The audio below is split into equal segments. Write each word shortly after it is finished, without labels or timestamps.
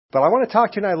But I want to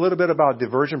talk to you tonight a little bit about the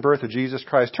virgin birth of Jesus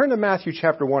Christ. Turn to Matthew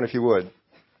chapter 1 if you would.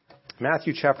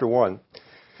 Matthew chapter 1.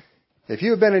 If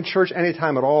you have been in church any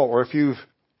time at all, or if you've,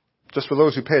 just for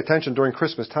those who pay attention during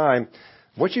Christmas time,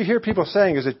 what you hear people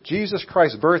saying is that Jesus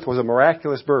Christ's birth was a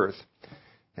miraculous birth.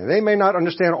 And they may not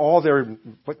understand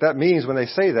what that means when they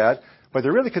say that, but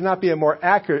there really could not be a more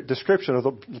accurate description of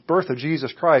the birth of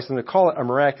Jesus Christ than to call it a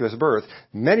miraculous birth.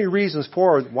 Many reasons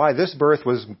for why this birth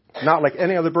was not like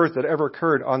any other birth that ever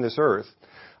occurred on this earth.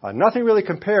 Nothing really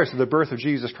compares to the birth of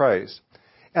Jesus Christ.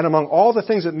 And among all the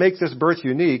things that make this birth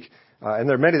unique, and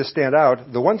there are many that stand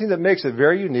out, the one thing that makes it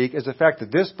very unique is the fact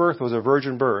that this birth was a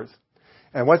virgin birth.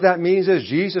 And what that means is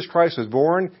Jesus Christ was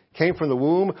born, came from the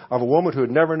womb of a woman who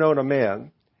had never known a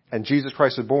man. And Jesus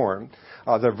Christ was born.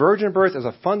 The virgin birth is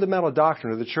a fundamental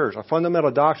doctrine of the church, a fundamental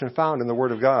doctrine found in the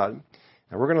Word of God.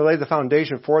 And we're going to lay the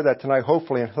foundation for that tonight,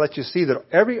 hopefully, and let you see that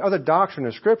every other doctrine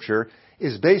in Scripture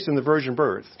is based in the virgin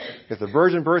birth. If the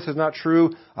virgin birth is not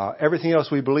true, everything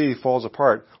else we believe falls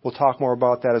apart. We'll talk more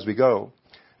about that as we go.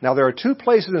 Now, there are two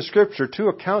places in Scripture, two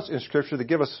accounts in Scripture that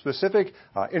give us specific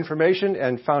information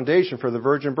and foundation for the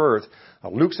virgin birth.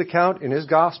 Luke's account in his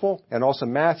Gospel and also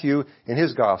Matthew in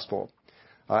his Gospel.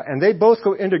 And they both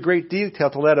go into great detail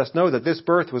to let us know that this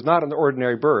birth was not an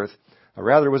ordinary birth.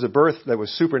 Rather, it was a birth that was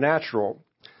supernatural.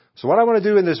 So what I want to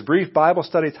do in this brief Bible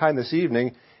study time this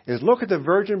evening is look at the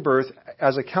virgin birth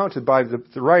as accounted by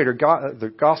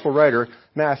the Gospel writer,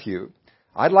 Matthew.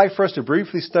 I'd like for us to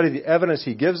briefly study the evidence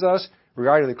he gives us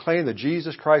regarding the claim that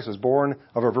Jesus Christ was born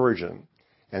of a virgin.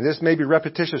 And this may be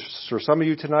repetitious for some of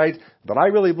you tonight, but I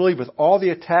really believe with all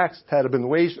the attacks that have been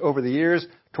waged over the years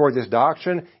toward this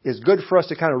doctrine, it's good for us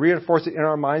to kind of reinforce it in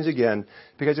our minds again.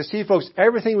 Because you see, folks,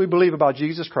 everything we believe about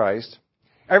Jesus Christ,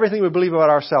 everything we believe about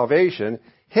our salvation,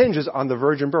 hinges on the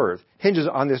virgin birth, hinges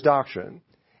on this doctrine.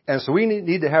 And so we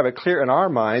need to have it clear in our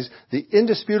minds, the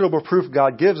indisputable proof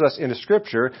God gives us in the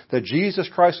Scripture that Jesus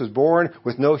Christ was born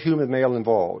with no human male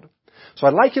involved. So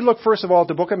I'd like you to look first of all at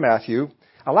the book of Matthew.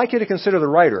 I'd like you to consider the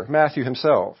writer, Matthew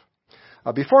himself.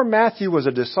 Before Matthew was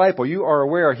a disciple, you are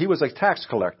aware he was a tax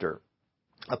collector,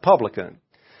 a publican.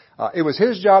 It was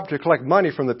his job to collect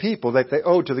money from the people that they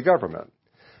owed to the government.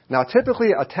 Now,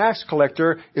 typically, a tax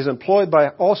collector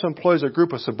also employs a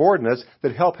group of subordinates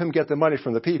that help him get the money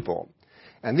from the people.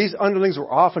 And these underlings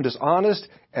were often dishonest,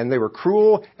 and they were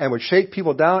cruel, and would shake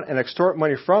people down and extort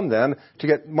money from them to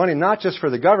get money not just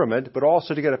for the government, but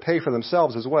also to get a pay for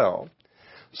themselves as well.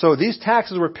 So these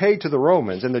taxes were paid to the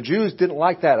Romans, and the Jews didn't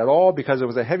like that at all because it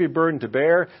was a heavy burden to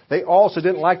bear. They also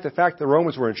didn't like the fact the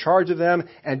Romans were in charge of them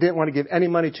and didn't want to give any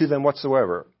money to them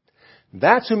whatsoever.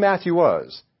 That's who Matthew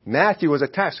was. Matthew was a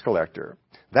tax collector.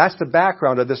 That's the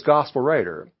background of this gospel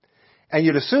writer. And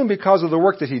you'd assume because of the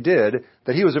work that he did,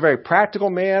 that he was a very practical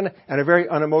man and a very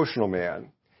unemotional man.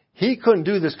 He couldn't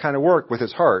do this kind of work with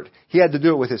his heart. He had to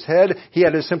do it with his head. He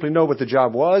had to simply know what the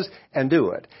job was and do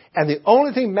it. And the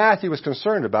only thing Matthew was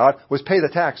concerned about was pay the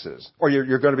taxes, or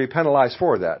you're going to be penalized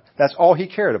for that. That's all he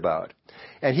cared about.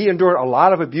 And he endured a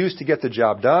lot of abuse to get the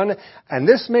job done. And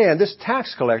this man, this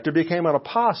tax collector, became an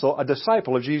apostle, a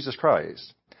disciple of Jesus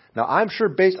Christ. Now, I'm sure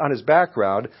based on his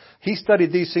background, he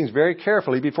studied these things very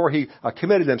carefully before he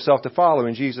committed himself to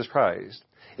following Jesus Christ.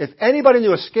 If anybody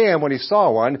knew a scam when he saw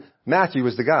one, Matthew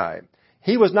was the guy.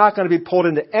 He was not going to be pulled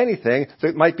into anything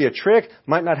that might be a trick,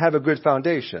 might not have a good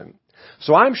foundation.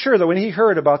 So I'm sure that when he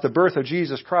heard about the birth of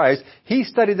Jesus Christ, he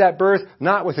studied that birth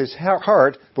not with his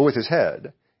heart, but with his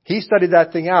head. He studied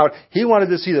that thing out. He wanted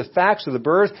to see the facts of the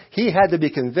birth. He had to be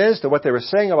convinced that what they were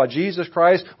saying about Jesus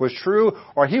Christ was true,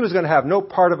 or he was going to have no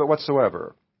part of it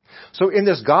whatsoever. So in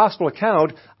this gospel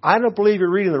account, I don't believe you're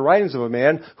reading the writings of a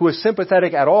man who was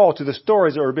sympathetic at all to the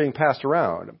stories that were being passed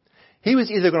around. He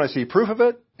was either going to see proof of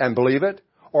it and believe it,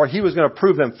 or he was going to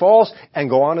prove them false and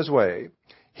go on his way.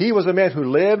 He was a man who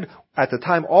lived at the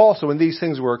time also when these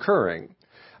things were occurring.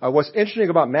 What's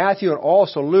interesting about Matthew and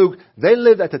also Luke, they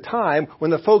lived at the time when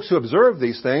the folks who observed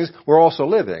these things were also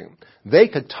living. They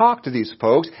could talk to these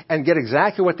folks and get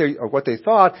exactly what they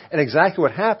thought and exactly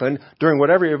what happened during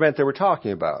whatever event they were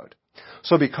talking about.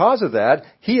 So because of that,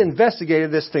 he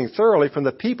investigated this thing thoroughly from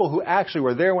the people who actually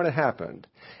were there when it happened.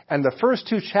 And the first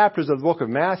two chapters of the book of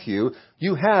Matthew,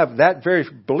 you have that very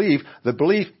belief, the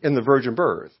belief in the virgin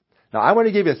birth. Now, I want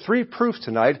to give you 3 proofs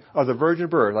tonight of the virgin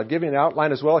birth. I'll give you an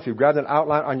outline as well. If you grabbed an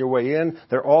outline on your way in,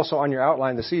 they're also on your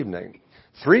outline this evening.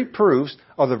 3 proofs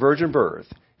of the virgin birth.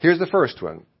 Here's the first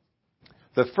one.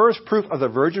 The first proof of the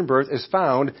virgin birth is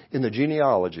found in the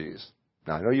genealogies.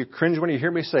 Now, I know you cringe when you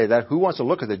hear me say that. Who wants to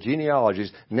look at the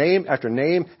genealogies, name after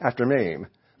name after name?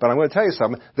 But I'm going to tell you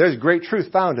something. There's great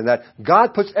truth found in that.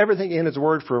 God puts everything in His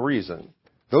Word for a reason.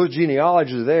 Those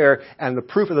genealogies are there, and the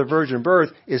proof of the virgin birth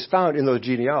is found in those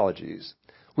genealogies.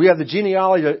 We have the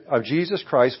genealogy of Jesus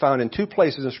Christ found in two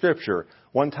places in Scripture,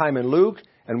 one time in Luke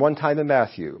and one time in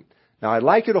Matthew. Now, I'd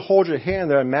like you to hold your hand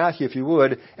there in Matthew, if you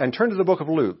would, and turn to the book of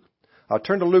Luke.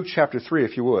 Turn to Luke chapter 3,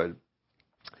 if you would.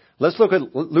 Let's look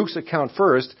at Luke's account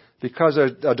first, because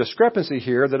there's a discrepancy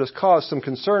here that has caused some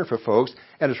concern for folks,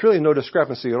 and it's really no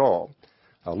discrepancy at all.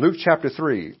 Luke chapter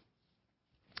 3.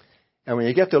 And when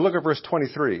you get to look at verse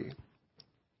 23,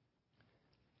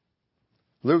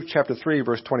 Luke chapter 3,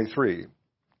 verse 23,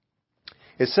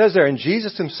 it says there, and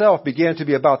Jesus himself began to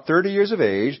be about 30 years of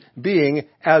age, being,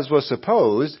 as was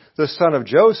supposed, the son of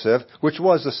Joseph, which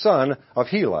was the son of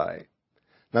Heli.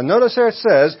 Now notice there it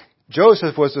says,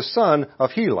 Joseph was the son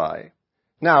of Heli.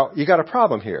 Now, you got a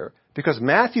problem here, because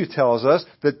Matthew tells us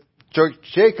that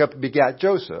Jacob begat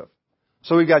Joseph.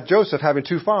 So we got Joseph having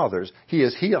two fathers. He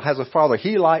has a father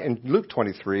Heli in Luke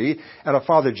 23 and a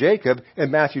father Jacob in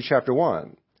Matthew chapter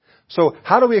 1. So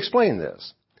how do we explain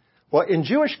this? Well, in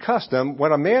Jewish custom,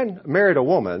 when a man married a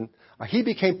woman, he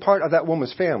became part of that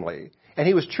woman's family, and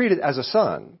he was treated as a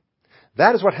son.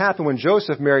 That is what happened when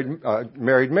Joseph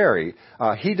married Mary.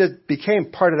 He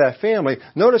became part of that family.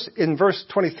 Notice in verse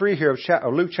 23 here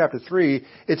of Luke chapter 3,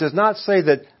 it does not say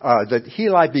that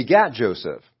Heli begat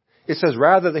Joseph. It says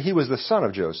rather that he was the son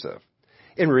of Joseph.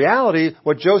 In reality,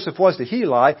 what Joseph was to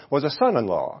Heli was a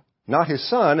son-in-law. Not his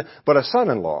son, but a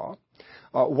son-in-law.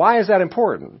 Why is that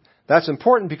important? That's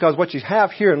important because what you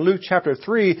have here in Luke chapter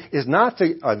 3 is not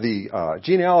the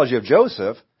genealogy of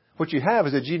Joseph. What you have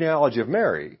is the genealogy of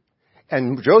Mary.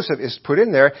 And Joseph is put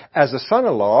in there as a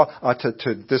son-in-law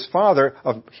to this father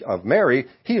of Mary,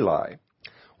 Heli.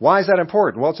 Why is that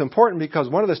important? Well, it's important because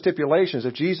one of the stipulations,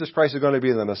 if Jesus Christ is going to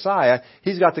be the Messiah,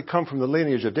 he's got to come from the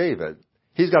lineage of David.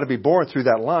 He's got to be born through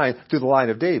that line, through the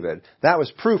line of David. That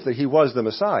was proof that he was the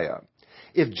Messiah.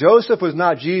 If Joseph was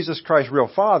not Jesus Christ's real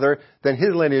father, then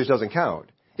his lineage doesn't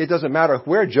count. It doesn't matter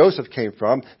where Joseph came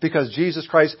from, because Jesus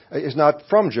Christ is not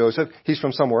from Joseph, he's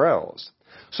from somewhere else.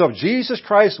 So if Jesus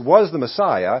Christ was the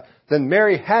Messiah, then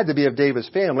Mary had to be of David's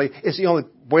family. It's the only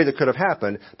way that could have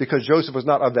happened, because Joseph was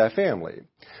not of that family.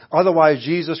 Otherwise,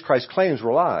 Jesus Christ's claims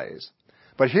were lies.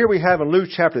 But here we have in Luke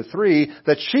chapter 3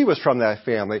 that she was from that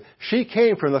family. She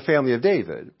came from the family of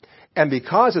David. And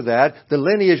because of that, the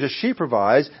lineage that she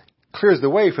provides clears the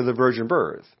way for the virgin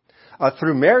birth.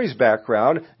 Through Mary's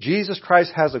background, Jesus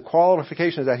Christ has the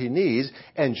qualifications that he needs,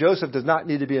 and Joseph does not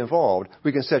need to be involved.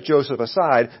 We can set Joseph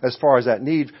aside as far as that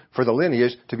need for the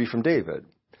lineage to be from David.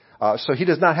 So he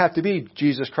does not have to be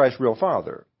Jesus Christ's real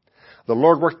father. The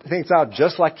Lord worked things out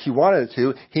just like he wanted it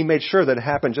to. He made sure that it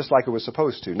happened just like it was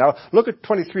supposed to. Now, look at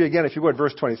 23 again, if you would,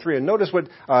 verse 23, and notice what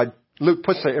Luke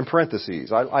puts in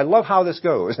parentheses. I love how this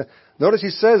goes. Notice he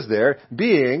says there,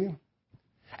 being,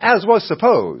 as was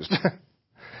supposed.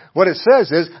 What it says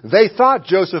is, they thought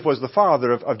Joseph was the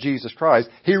father of Jesus Christ.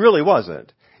 He really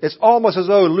wasn't. It's almost as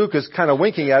though Luke is kind of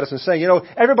winking at us and saying,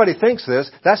 everybody thinks this.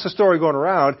 That's the story going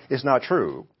around. It's not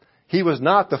true. He was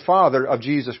not the father of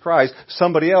Jesus Christ.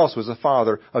 Somebody else was the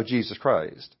father of Jesus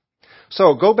Christ.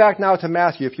 So go back now to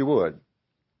Matthew, if you would.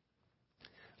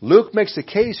 Luke makes the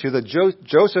case here that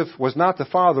Joseph was not the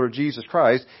father of Jesus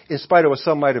Christ, in spite of what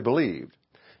some might have believed.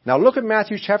 Now look at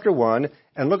Matthew chapter 1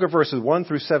 and look at verses 1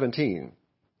 through 17.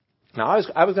 Now,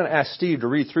 I was going to ask Steve to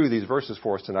read through these verses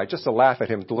for us tonight, just to laugh at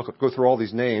him, to go through all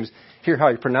these names, hear how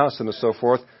he pronounced them and so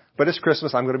forth. But it's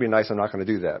Christmas. I'm going to be nice. I'm not going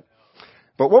to do that.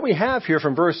 But what we have here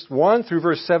from verse 1 through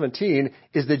verse 17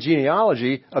 is the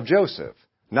genealogy of Joseph.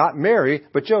 Not Mary,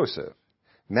 but Joseph.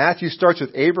 Matthew starts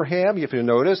with Abraham, if you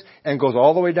notice, and goes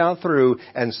all the way down through,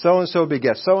 and so-and-so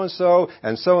begets so-and-so,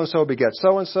 and so-and-so begets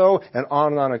so-and-so, and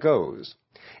on it goes.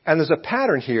 And there's a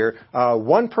pattern here.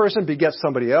 One person begets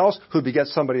somebody else, who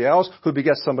begets somebody else, who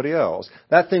begets somebody else.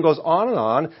 That thing goes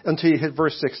on until you hit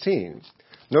verse 16.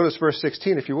 Notice verse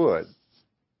 16, if you would.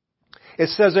 It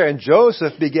says there,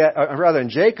 and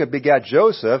Jacob begat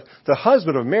Joseph, the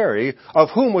husband of Mary, of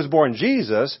whom was born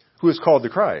Jesus, who is called the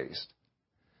Christ.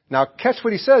 Now, catch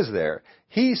what he says there.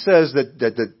 He says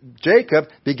that Jacob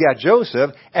begat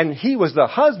Joseph, and he was the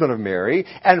husband of Mary,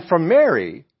 and from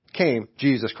Mary came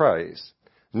Jesus Christ.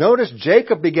 Notice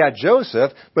Jacob begat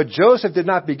Joseph, but Joseph did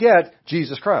not beget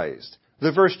Jesus Christ.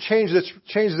 The verse changes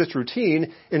its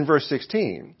routine in verse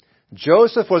 16.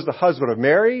 Joseph was the husband of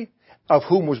Mary, of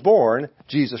whom was born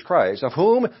Jesus Christ. Of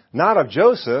whom? Not of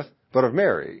Joseph, but of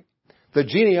Mary. The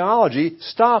genealogy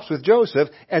stops with Joseph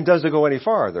and doesn't go any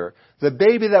farther. The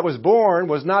baby that was born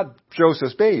was not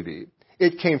Joseph's baby.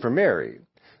 It came from Mary.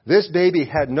 This baby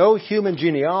had no human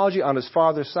genealogy on his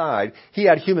father's side. He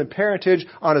had human parentage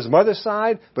on his mother's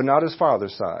side, but not his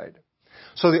father's side.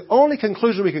 So the only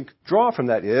conclusion we can draw from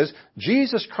that is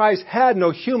Jesus Christ had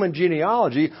no human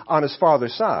genealogy on his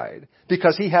father's side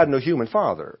because he had no human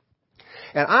father.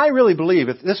 And I really believe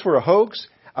if this were a hoax,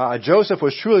 Joseph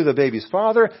was truly the baby's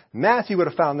father, Matthew would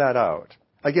have found that out.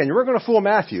 Again, you weren't going to fool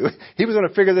Matthew. He was going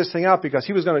to figure this thing out because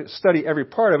he was going to study every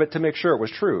part of it to make sure it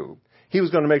was true. He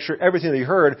was going to make sure everything that he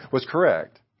heard was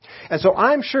correct. And so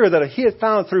I'm sure that if he had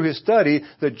found through his study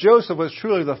that Joseph was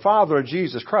truly the father of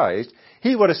Jesus Christ,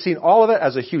 he would have seen all of it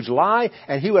as a huge lie,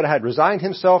 and he would have had resigned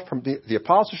himself from the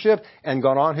apostleship and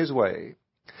gone on his way.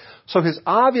 So his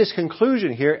obvious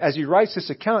conclusion here, as he writes this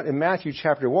account in Matthew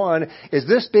chapter 1, is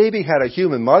this baby had a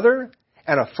human mother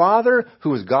and a father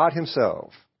who was God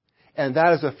himself. And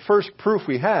that is the first proof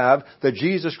we have that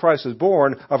Jesus Christ was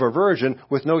born of a virgin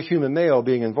with no human male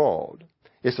being involved.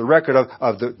 It's the record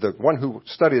of the one who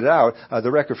studied it out,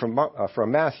 the record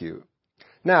from Matthew.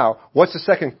 Now, what's the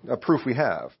second proof we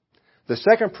have? The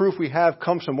second proof we have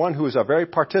comes from one who is a very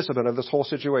participant of this whole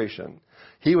situation.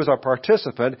 He was a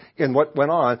participant in what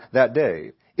went on that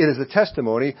day. It is the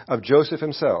testimony of Joseph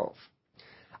himself.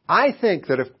 I think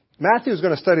that if Matthew is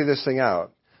going to study this thing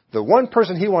out, the one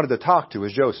person he wanted to talk to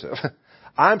is Joseph.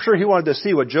 I'm sure he wanted to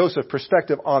see what Joseph's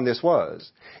perspective on this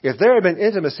was. If there had been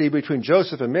intimacy between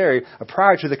Joseph and Mary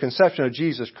prior to the conception of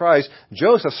Jesus Christ,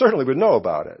 Joseph certainly would know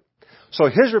about it. So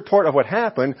his report of what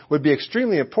happened would be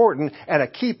extremely important and a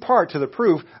key part to the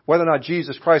proof whether or not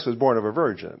Jesus Christ was born of a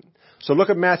virgin. So look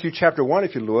at Matthew chapter 1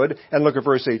 if you would, and look at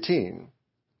verse 18.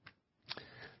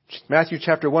 Matthew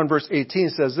chapter 1 verse 18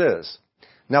 says this,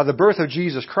 "Now the birth of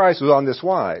Jesus Christ was on this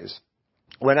wise.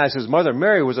 When as his mother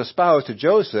Mary was espoused to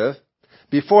Joseph,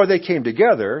 before they came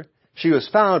together, she was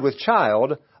found with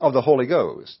child of the Holy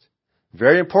Ghost."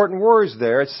 Very important words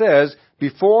there. It says,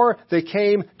 before they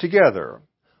came together.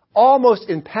 Almost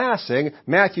in passing,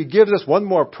 Matthew gives us one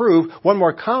more proof, one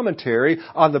more commentary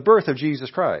on the birth of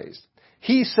Jesus Christ.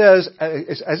 He says,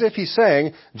 as if he's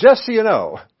saying, just so you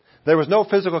know, there was no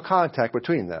physical contact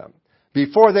between them.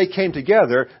 Before they came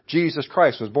together, Jesus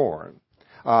Christ was born.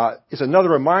 It's another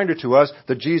reminder to us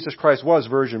that Jesus Christ was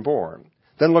virgin born.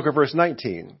 Then look at verse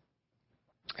 19.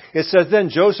 It says, "Then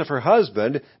Joseph, her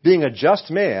husband, being a just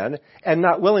man, and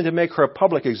not willing to make her a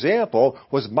public example,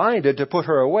 was minded to put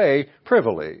her away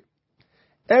privily."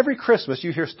 Every Christmas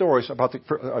you hear stories about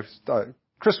the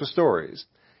Christmas stories.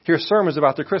 You hear sermons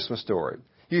about the Christmas story.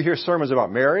 You hear sermons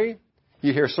about Mary.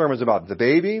 You hear sermons about the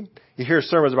baby. You hear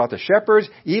sermons about the shepherds.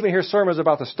 You even hear sermons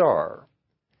about the star.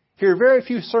 You hear very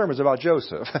few sermons about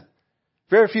Joseph.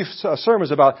 Very few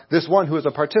sermons about this one who is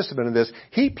a participant in this.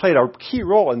 He played a key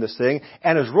role in this thing,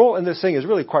 and his role in this thing is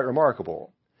really quite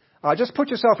remarkable. Just put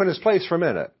yourself in his place for a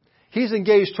minute. He's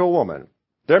engaged to a woman.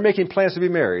 They're making plans to be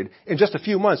married. In just a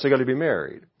few months, they're going to be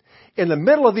married. In the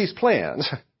middle of these plans,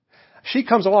 she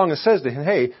comes along and says to him,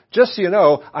 "Hey, just so you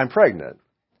know, I'm pregnant."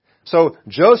 So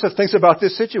Joseph thinks about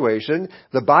this situation.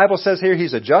 The Bible says here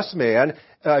he's a just man.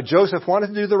 Joseph wanted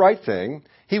to do the right thing.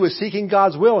 He was seeking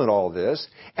God's will in all this.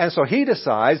 And so he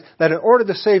decides that in order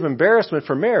to save embarrassment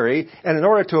for Mary, and in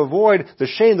order to avoid the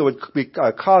shame that would be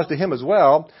caused to him as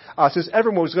well, since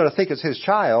everyone was going to think it's his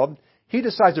child, he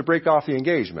decides to break off the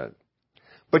engagement.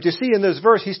 But you see in this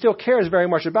verse, he still cares very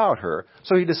much about her.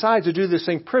 So he decides to do this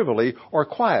thing privily or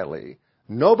quietly.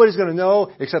 Nobody's going to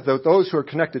know except those who are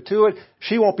connected to it.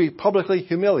 She won't be publicly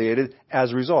humiliated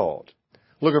as a result.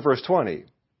 Look at verse 20.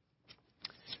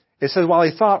 It says, "While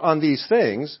he thought on these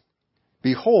things,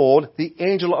 behold, the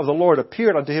angel of the Lord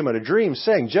appeared unto him in a dream,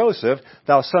 saying, Joseph,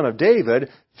 thou son of David,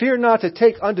 fear not to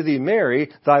take unto thee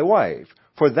Mary thy wife,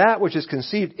 for that which is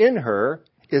conceived in her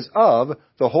is of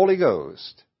the Holy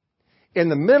Ghost." In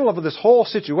the middle of this whole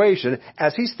situation,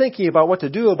 as he's thinking about what to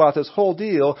do about this whole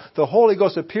deal, the Holy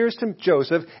Ghost appears to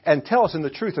Joseph and tells him the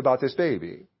truth about this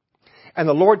baby. And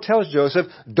the Lord tells Joseph,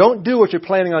 don't do what you're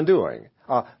planning on doing.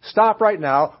 Stop right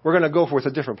now. We're going to go with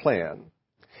a different plan.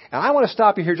 And I want to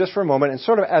stop you here just for a moment and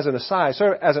sort of as an aside,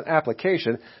 sort of as an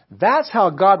application. That's how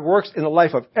God works in the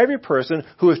life of every person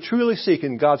who is truly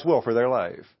seeking God's will for their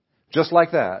life. Just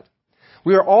like that.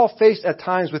 We are all faced at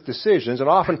times with decisions, and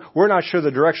often we're not sure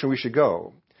the direction we should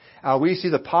go. We see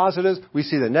the positives, we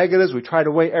see the negatives, we try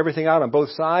to weigh everything out on both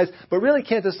sides, but really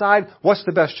can't decide what's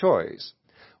the best choice.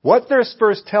 What this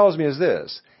verse tells me is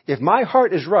this: if my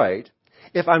heart is right,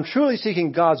 if I'm truly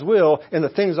seeking God's will in the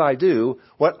things I do,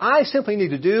 what I simply need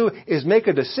to do is make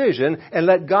a decision and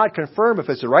let God confirm if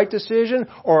it's the right decision,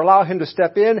 or allow Him to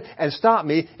step in and stop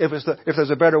me if there's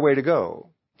a better way to go.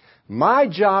 My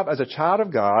job as a child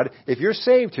of God, if you're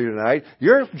saved here tonight,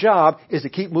 your job is to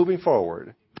keep moving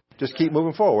forward. Just keep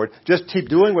moving forward. Just keep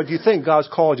doing what you think God's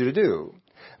called you to do.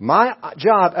 My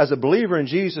job as a believer in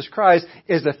Jesus Christ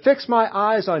is to fix my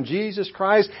eyes on Jesus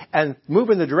Christ and move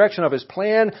in the direction of His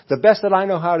plan the best that I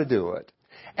know how to do it.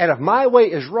 And if my way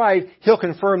is right, He'll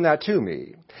confirm that to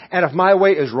me. And if my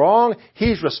way is wrong,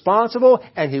 He's responsible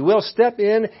and He will step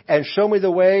in and show me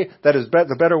the way that is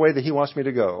the better way that He wants me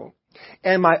to go.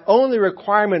 And my only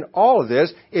requirement in all of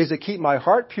this is to keep my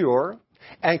heart pure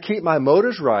and keep my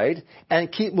motives right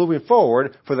and keep moving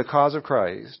forward for the cause of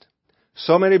Christ.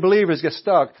 So many believers get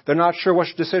stuck. They're not sure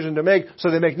which decision to make,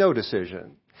 so they make no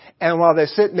decision. And while they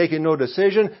sit making no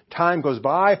decision, time goes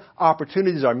by,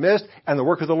 opportunities are missed, and the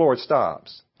work of the Lord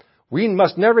stops. We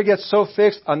must never get so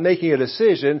fixed on making a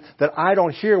decision that I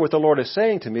don't hear what the Lord is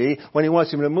saying to me when He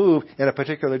wants me to move in a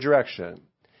particular direction.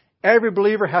 Every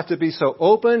believer has to be so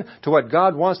open to what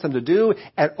God wants them to do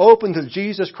and open to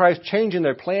Jesus Christ changing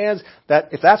their plans that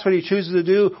if that's what He chooses to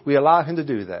do, we allow Him to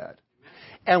do that.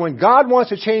 And when God wants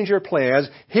to change your plans,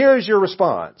 here's your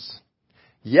response.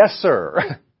 Yes,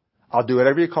 sir. I'll do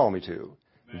whatever you call me to.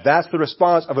 That's the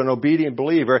response of an obedient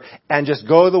believer, and just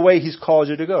go the way He's called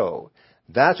you to go.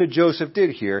 That's what Joseph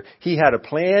did here. He had a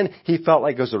plan. He felt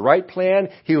like it was the right plan.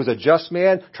 He was a just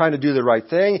man trying to do the right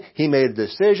thing. He made a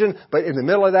decision, but in the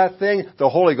middle of that thing, the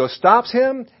Holy Ghost stops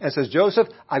him and says, Joseph,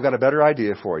 I've got a better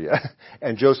idea for you.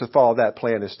 And Joseph followed that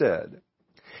plan instead.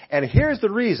 And here's the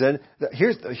reason,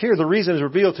 the reason is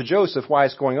revealed to Joseph why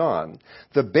it's going on.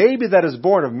 The baby that is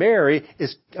born of Mary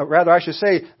is, rather I should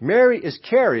say, Mary is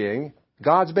carrying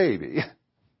God's baby.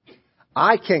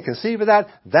 I can't conceive of that.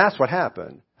 That's what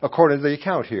happened, according to the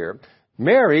account here.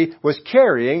 Mary was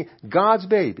carrying God's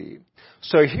baby.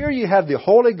 So here you have the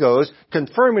Holy Ghost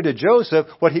confirming to Joseph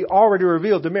what He already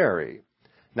revealed to Mary.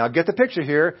 Now get the picture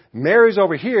here. Mary's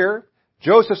over here.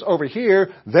 Joseph's over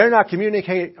here. They're not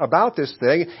communicating about this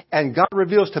thing, and God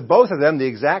reveals to both of them the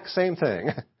exact same thing.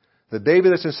 The baby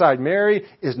that's inside Mary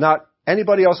is not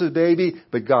anybody else's baby,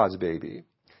 but God's baby.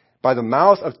 By the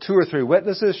mouth of 2 or 3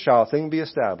 witnesses shall a thing be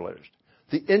established.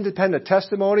 The independent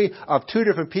testimony of 2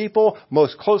 different people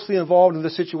most closely involved in the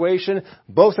situation.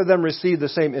 Both of them received the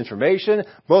same information.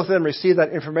 Both of them received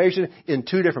that information in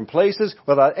 2 different places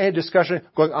without any discussion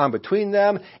going on between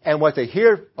them. And what they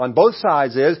hear on both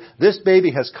sides is, this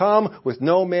baby has come with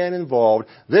no man involved.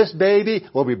 This baby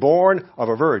will be born of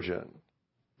a virgin.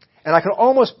 And I can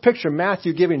almost picture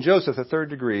Matthew giving Joseph the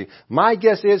 3rd degree. My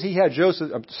guess is he had Joseph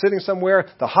sitting somewhere,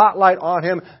 the hot light on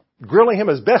him, grilling him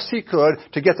as best he could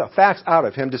to get the facts out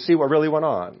of him to see what really went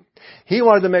on. He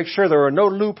wanted to make sure there were no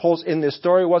loopholes in this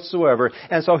story whatsoever,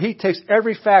 and so he takes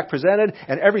every fact presented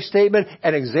and every statement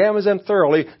and examines them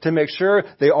thoroughly to make sure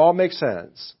they all make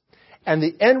sense. And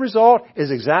the end result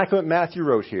is exactly what Matthew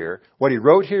wrote here. What he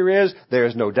wrote here is, there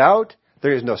is no doubt,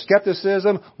 there is no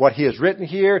skepticism. What he has written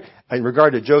here in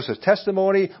regard to Joseph's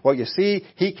testimony, what you see,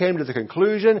 he came to the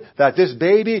conclusion that this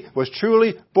baby was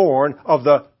truly born of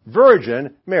the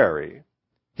Virgin Mary.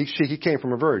 He came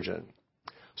from a virgin.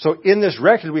 So in this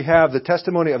record we have the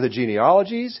testimony of the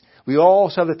genealogies. We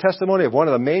also have the testimony of one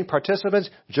of the main participants,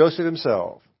 Joseph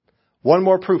himself. One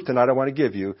more proof tonight I want to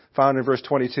give you, found in verse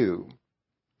 22.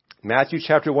 Matthew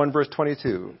chapter 1 verse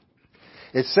 22.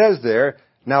 It says there,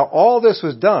 now all this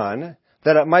was done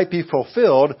that it might be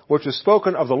fulfilled which was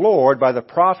spoken of the Lord by the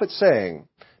prophet saying,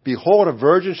 behold, a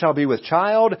virgin shall be with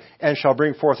child, and shall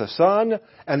bring forth a son,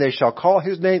 and they shall call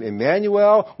his name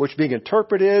Emmanuel, which being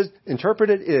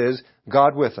interpreted is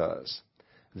God with us.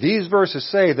 These verses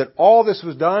say that all this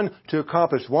was done to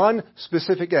accomplish one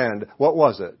specific end. What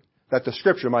was it? That the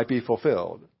Scripture might be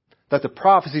fulfilled. That the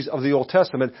prophecies of the Old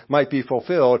Testament might be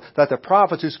fulfilled. That the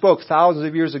prophets who spoke thousands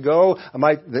of years ago,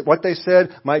 that what they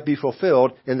said might be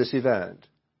fulfilled in this event.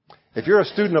 If you're a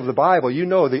student of the Bible, you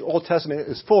know the Old Testament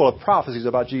is full of prophecies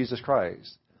about Jesus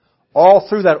Christ. All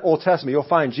through that Old Testament, you'll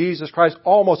find Jesus Christ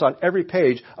almost on every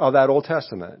page of that Old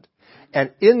Testament.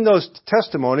 And in those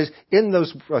testimonies, in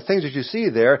those things that you see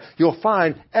there, you'll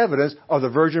find evidence of the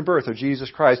virgin birth of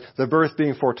Jesus Christ, the birth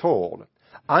being foretold.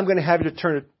 I'm going to have you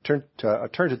to turn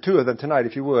to 2 of them tonight,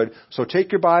 if you would. So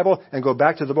take your Bible and go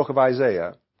back to the book of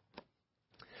Isaiah.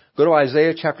 Go to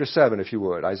Isaiah chapter 7, if you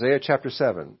would. Isaiah chapter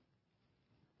 7.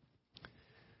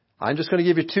 I'm just going to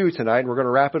give you 2 tonight, and we're going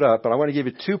to wrap it up, but I want to give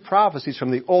you 2 prophecies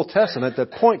from the Old Testament that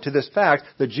point to this fact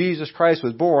that Jesus Christ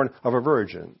was born of a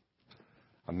virgin.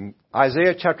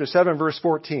 Isaiah chapter 7, verse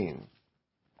 14.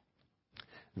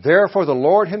 Therefore the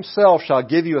Lord himself shall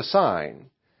give you a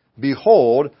sign.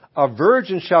 Behold, a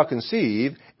virgin shall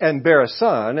conceive, and bear a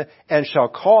son, and shall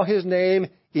call his name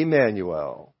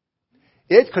Emmanuel.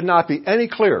 It could not be any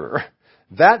clearer.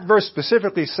 That verse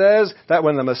specifically says that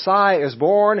when the Messiah is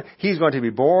born, he's going to be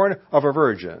born of a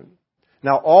virgin.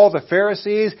 Now all the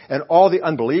Pharisees and all the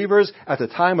unbelievers at the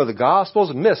time of the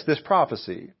Gospels missed this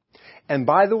prophecy. And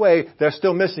by the way, they're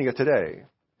still missing it today.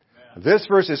 This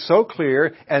verse is so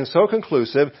clear and so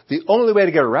conclusive, the only way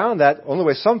to get around that, only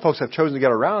way some folks have chosen to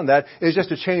get around that, is just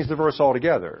to change the verse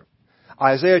altogether.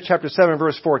 Isaiah chapter 7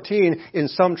 verse 14, in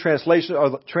some translations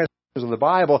of the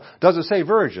Bible, doesn't say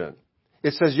virgin.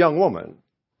 It says young woman.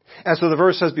 And so the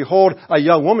verse says, behold, a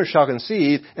young woman shall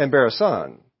conceive and bear a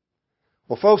son.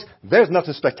 Well, folks, there's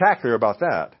nothing spectacular about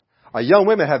that. Young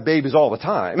women have babies all the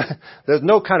time. There's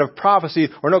no kind of prophecy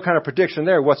or no kind of prediction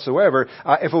there whatsoever.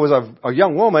 If it was a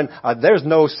young woman, there's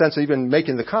no sense of even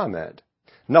making the comment.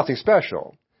 Nothing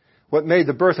special. What made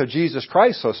the birth of Jesus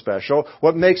Christ so special,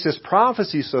 what makes this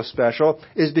prophecy so special,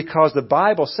 is because the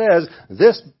Bible says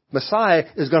this Messiah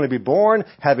is going to be born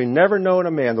having never known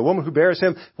a man. The woman who bears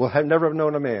him will have never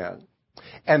known a man.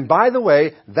 And by the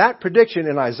way, that prediction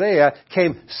in Isaiah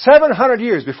came 700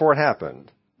 years before it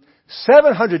happened.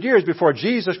 700 years before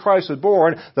Jesus Christ was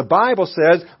born, the Bible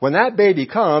says when that baby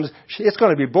comes, it's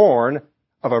going to be born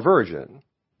of a virgin.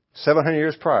 700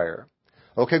 years prior.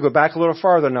 Okay, go back a little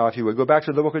farther now, if you would. Go back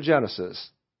to the book of Genesis.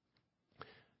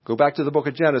 Go back to the book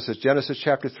of Genesis, Genesis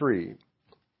chapter 3.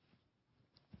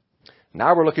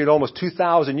 Now we're looking at almost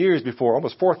 2,000 years before,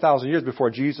 almost 4,000 years before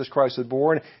Jesus Christ was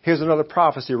born. Here's another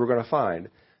prophecy we're going to find.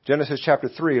 Genesis chapter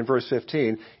 3 and verse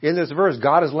 15. In this verse,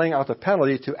 God is laying out the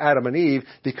penalty to Adam and Eve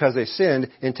because they sinned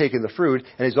in taking the fruit,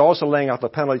 and He's also laying out the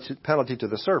penalty to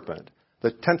the serpent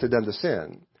that tempted them to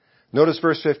sin. Notice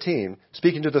verse 15.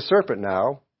 Speaking to the serpent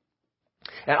now,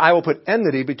 and I will put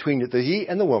enmity between thee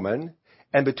and the woman,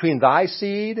 and between thy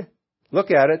seed,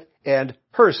 look at it, and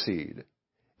her seed.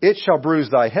 It shall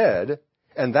bruise thy head,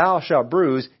 and thou shalt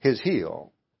bruise his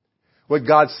heel. What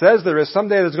God says there is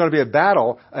someday there's going to be a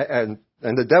battle, and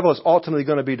the devil is ultimately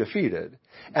going to be defeated.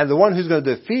 And the one who's going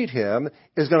to defeat him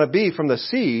is going to be from the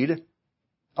seed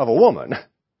of a woman,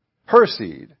 her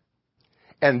seed.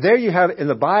 And there you have in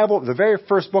the Bible, the very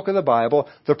first book of the Bible,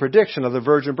 the prediction of the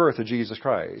virgin birth of Jesus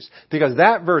Christ. Because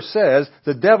that verse says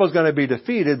the devil is going to be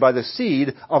defeated by the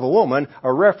seed of a woman,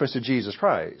 a reference to Jesus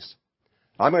Christ.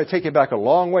 I'm going to take you back a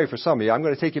long way for some of you. I'm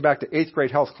going to take you back to 8th grade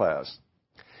health class.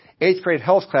 8th grade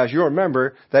health class, you'll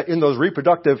remember that in those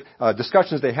reproductive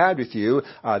discussions they had with you,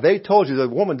 they told you the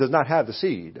woman does not have the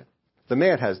seed. The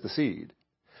man has the seed.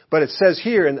 But it says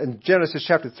here in Genesis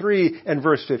chapter 3 and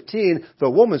verse 15, the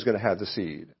woman's going to have the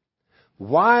seed.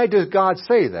 Why does God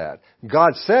say that?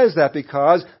 God says that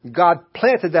because God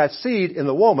planted that seed in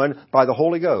the woman by the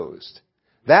Holy Ghost.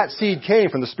 That seed came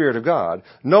from the Spirit of God.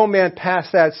 No man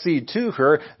passed that seed to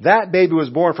her. That baby was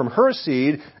born from her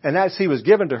seed, and that seed was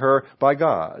given to her by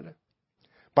God.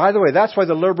 By the way, that's why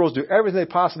the liberals do everything they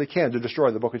possibly can to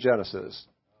destroy the book of Genesis.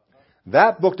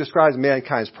 That book describes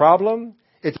mankind's problem.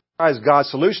 It describes God's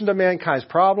solution to mankind's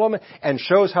problem and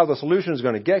shows how the solution is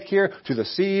going to get here through the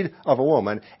seed of a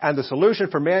woman. And the solution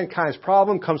for mankind's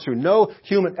problem comes through no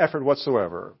human effort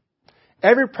whatsoever.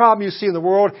 Every problem you see in the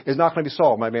world is not going to be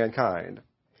solved by mankind.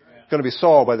 It's going to be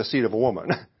solved by the seed of a woman.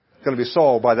 It's going to be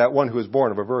solved by that one who is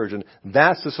born of a virgin.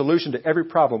 That's the solution to every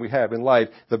problem we have in life.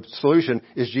 The solution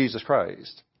is Jesus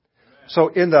Christ. So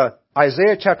in the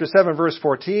Isaiah chapter 7 verse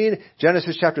 14,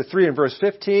 Genesis chapter 3 and verse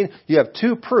 15, you have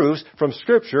two proofs from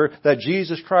Scripture that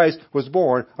Jesus Christ was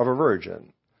born of a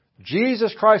virgin.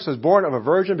 Jesus Christ was born of a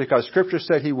virgin because Scripture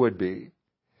said He would be.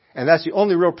 And that's the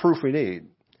only real proof we need.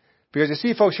 Because you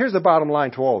see, folks, here's the bottom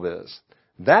line to all this.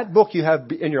 That book you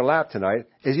have in your lap tonight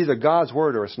is either God's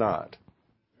Word or it's not.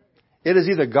 It is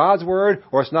either God's Word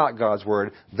or it's not God's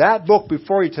Word. That book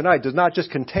before you tonight does not just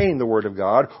contain the Word of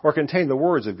God or contain the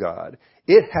words of God.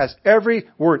 It has every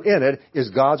word in it is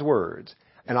God's words.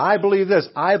 And I believe this.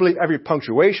 I believe every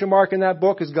punctuation mark in that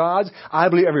book is God's. I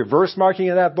believe every verse marking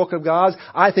in that book is God's.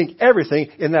 I think everything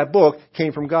in that book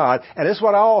came from God. And this is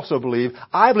what I also believe.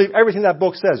 I believe everything that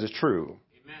book says is true.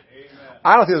 Amen.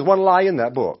 I don't think there's one lie in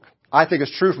that book. I think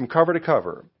it's true from cover to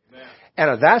cover. And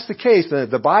if that's the case, then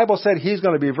if the Bible said He's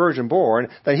going to be virgin born,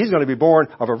 then He's going to be born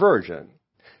of a virgin.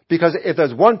 Because if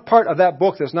there's one part of that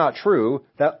book that's not true,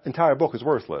 that entire book is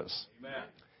worthless. Amen.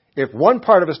 If one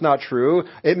part of it's not true,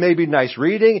 it may be nice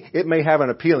reading, it may have an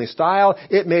appealing style,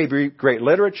 it may be great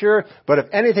literature, but if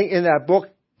anything in that book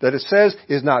that it says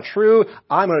is not true,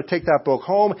 I'm going to take that book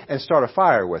home and start a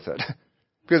fire with it.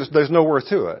 Because there's no worth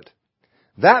to it.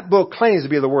 That book claims to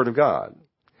be the Word of God.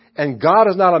 And God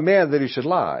is not a man that He should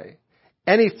lie.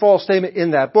 Any false statement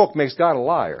in that book makes God a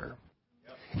liar.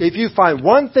 If you find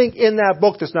one thing in that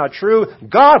book that's not true,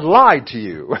 God lied to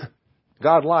you.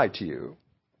 God lied to you.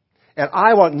 And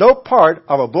I want no part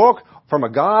of a book from a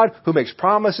God who makes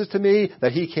promises to me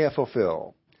that He can't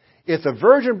fulfill. If the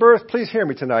virgin birth, please hear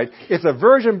me tonight, if the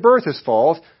virgin birth is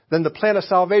false, then the plan of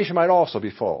salvation might also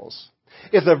be false.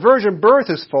 If the virgin birth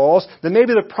is false, then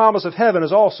maybe the promise of heaven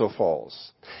is also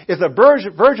false. If the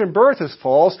virgin birth is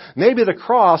false, maybe the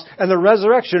cross and the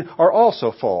resurrection are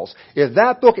also false. If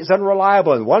that book is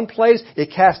unreliable in one place,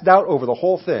 it casts doubt over the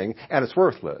whole thing, and it's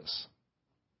worthless.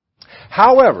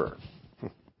 However,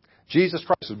 Jesus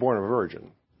Christ was born of a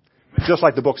virgin, just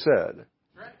like the book said.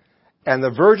 And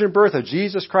the virgin birth of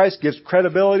Jesus Christ gives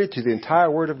credibility to the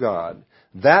entire Word of God.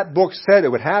 That book said it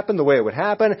would happen the way it would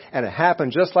happen, and it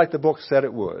happened just like the book said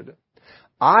it would.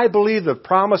 I believe the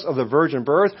promise of the virgin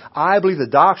birth. I believe the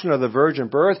doctrine of the virgin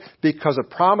birth because the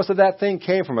promise of that thing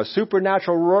came from a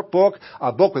supernatural book,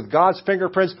 a book with God's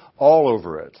fingerprints all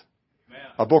over it. Amen.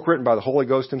 A book written by the Holy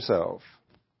Ghost himself.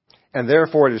 And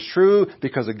therefore it is true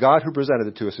because the God who presented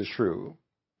it to us is true.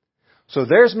 So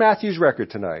there's Matthew's record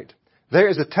tonight. There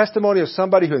is a testimony of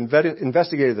somebody who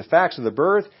investigated the facts of the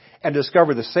birth and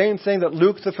discovered the same thing that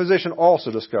Luke the physician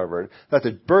also discovered, that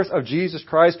the birth of Jesus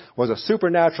Christ was a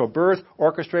supernatural birth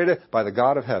orchestrated by the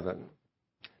God of heaven.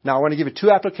 Now I want to give you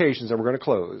two applications and we're going to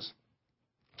close.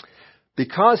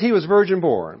 Because he was virgin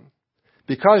born,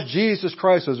 because Jesus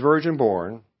Christ was virgin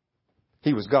born,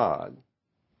 he was God.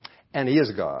 And he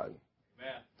is God.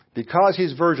 Because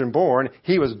he's virgin born,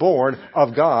 he was born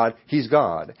of God, he's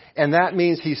God. And that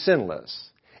means he's sinless.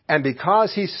 And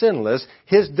because he's sinless,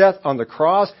 his death on the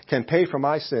cross can pay for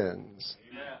my sins.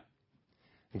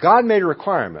 Amen. God made a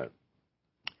requirement.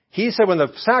 He said when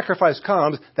the sacrifice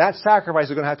comes, that sacrifice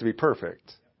is going to have to be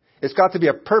perfect. It's got to be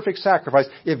a perfect sacrifice.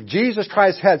 If Jesus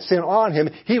Christ had sin on him,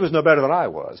 he was no better than I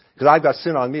was, because I've got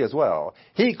sin on me as well.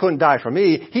 He couldn't die for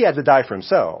me. He had to die for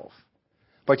himself.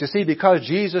 But you see, because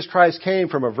Jesus Christ came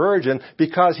from a virgin,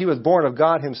 because he was born of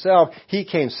God himself, he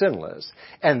came sinless.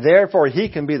 And therefore, he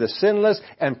can be the sinless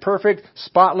and perfect,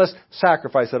 spotless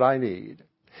sacrifice that I need.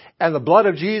 And the blood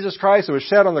of Jesus Christ that was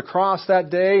shed on the cross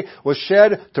that day was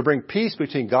shed to bring peace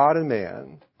between God and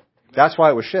man. That's why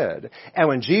it was shed. And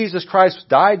when Jesus Christ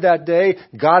died that day,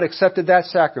 God accepted that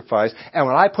sacrifice. And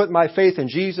when I put my faith in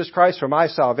Jesus Christ for my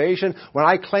salvation, when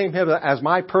I claim him as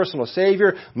my personal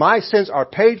Savior, my sins are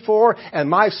paid for and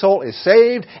my soul is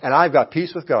saved and I've got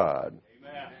peace with God.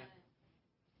 Amen.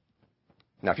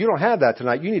 Now, if you don't have that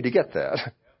tonight, you need to get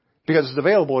that because it's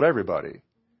available to everybody.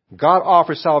 God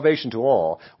offers salvation to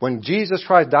all. When Jesus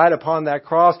Christ died upon that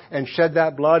cross and shed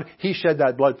that blood, he shed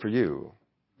that blood for you.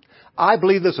 I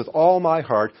believe this with all my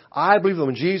heart. I believe that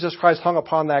when Jesus Christ hung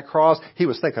upon that cross, he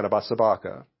was thinking about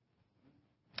Sabaka.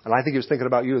 And I think he was thinking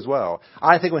about you as well.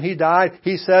 I think when he died,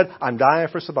 he said, I'm dying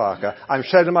for Sabaka. I'm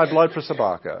shedding my blood for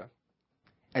Sabaka.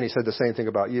 And he said the same thing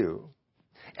about you.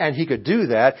 And he could do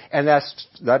that, and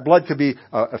that blood could be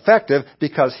effective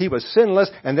because he was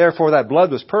sinless, and therefore that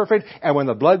blood was perfect. And when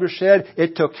the blood was shed,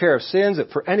 it took care of sins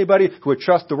for anybody who would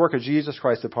trust the work of Jesus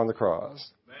Christ upon the cross.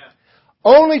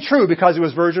 Only true because he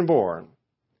was virgin born.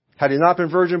 Had he not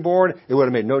been virgin born, it would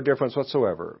have made no difference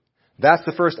whatsoever. That's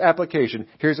the first application.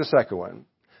 Here's the second one.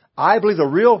 I believe the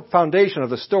real foundation of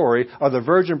the story of the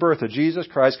virgin birth of Jesus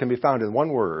Christ can be found in one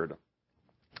word.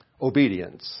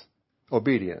 Obedience.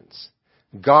 Obedience.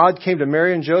 God came to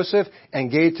Mary and Joseph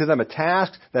and gave to them a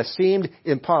task that seemed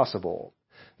impossible.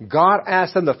 God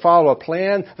asked them to follow a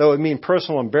plan that would mean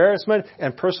personal embarrassment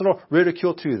and personal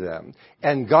ridicule to them.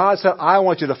 And God said, I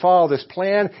want you to follow this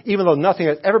plan, even though nothing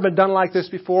has ever been done like this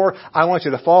before. I want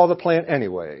you to follow the plan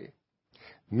anyway.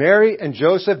 Mary and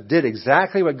Joseph did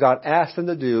exactly what God asked them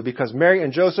to do because Mary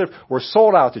and Joseph were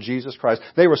sold out to Jesus Christ.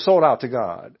 They were sold out to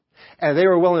God. And they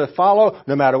were willing to follow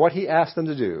no matter what he asked them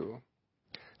to do.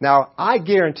 Now, I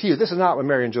guarantee you, this is not what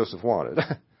Mary and Joseph wanted.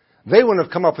 They wouldn't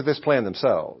have come up with this plan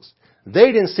themselves.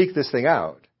 They didn't seek this thing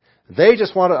out. They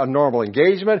just wanted a normal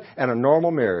engagement and a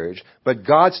normal marriage. But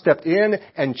God stepped in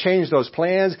and changed those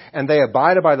plans, and they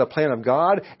abided by the plan of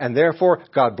God, and therefore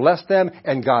God blessed them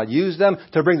and God used them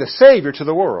to bring the Savior to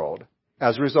the world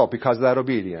as a result because of that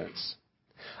obedience.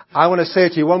 I want to say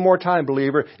it to you one more time,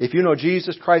 believer. If you know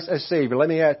Jesus Christ as Savior, let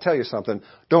me tell you something.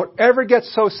 Don't ever get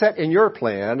so set in your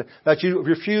plan that you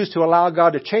refuse to allow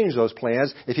God to change those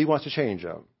plans if he wants to change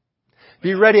them.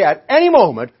 Be ready at any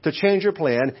moment to change your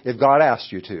plan if God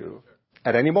asks you to.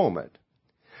 At any moment.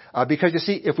 Because you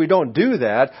see, if we don't do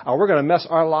that, we're going to mess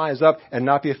our lives up and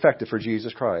not be effective for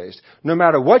Jesus Christ. No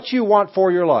matter what you want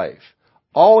for your life,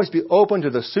 always be open to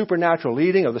the supernatural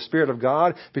leading of the Spirit of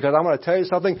God, because I'm going to tell you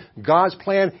something, God's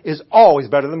plan is always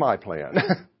better than my plan.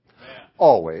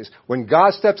 Always. When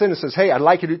God steps in and says, hey, I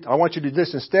want you to do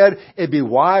this instead, it'd be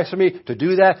wise for me to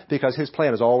do that because his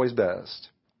plan is always best.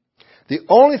 The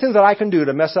only thing that I can do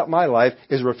to mess up my life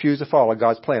is refuse to follow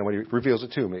God's plan when he reveals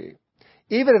it to me.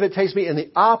 even if it takes me in the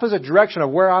opposite direction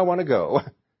of where I want to go.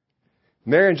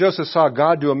 Mary and Joseph saw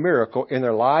God do a miracle in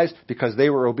their lives because they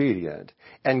were obedient.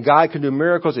 And God can do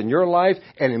miracles in your life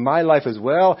and in my life as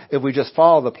well if we just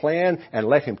follow the plan and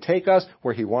let Him take us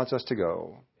where He wants us to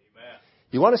go. Amen.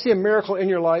 You want to see a miracle in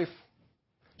your life?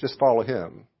 Just follow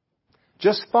Him.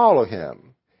 Just follow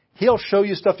Him. He'll show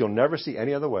you stuff you'll never see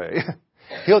any other way.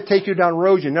 He'll take you down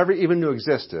roads you never even knew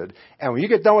existed. And when you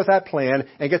get done with that plan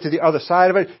and get to the other side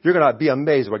of it, you're going to be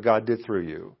amazed what God did through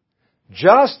you.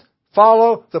 Just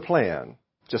follow the plan.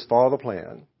 Just follow the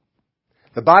plan.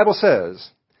 The Bible says,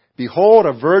 behold,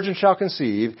 a virgin shall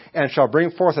conceive and shall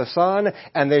bring forth a son,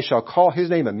 and they shall call his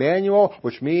name Emmanuel,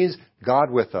 which means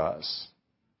God with us.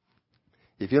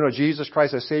 If you know Jesus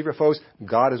Christ as Savior, folks,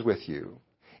 God is with you.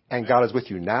 And God is with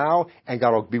you now, and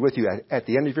God will be with you at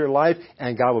the end of your life,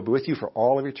 and God will be with you for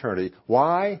all of eternity.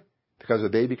 Why? Because a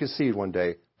baby conceived one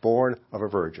day, born of a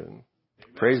virgin.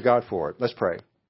 Amen. Praise God for it. Let's pray.